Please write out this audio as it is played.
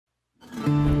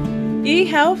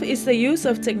E-health is the use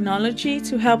of technology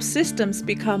to help systems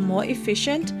become more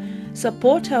efficient,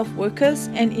 support health workers,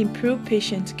 and improve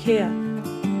patient care.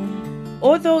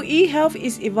 Although e-health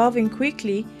is evolving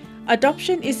quickly,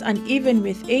 adoption is uneven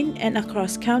within and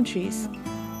across countries.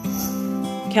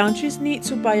 Countries need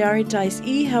to prioritize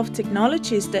e-health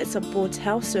technologies that support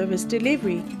health service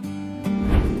delivery.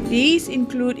 These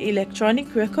include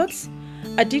electronic records,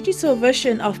 a digital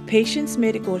version of patients'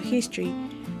 medical history,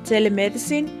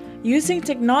 telemedicine, using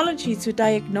technology to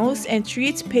diagnose and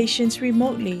treat patients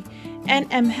remotely, and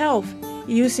mHealth,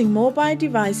 using mobile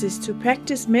devices to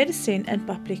practice medicine and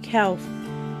public health.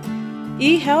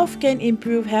 E-health can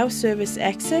improve health service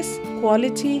access,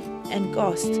 quality, and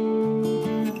cost.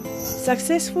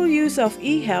 Successful use of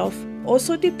e-health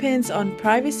also depends on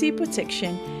privacy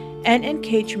protection and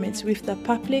engagement with the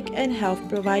public and health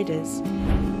providers.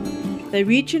 The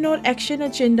Regional Action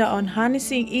Agenda on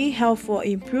Harnessing e-health for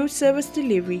Improved Service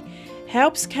Delivery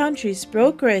helps countries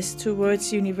progress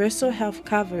towards universal health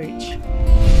coverage.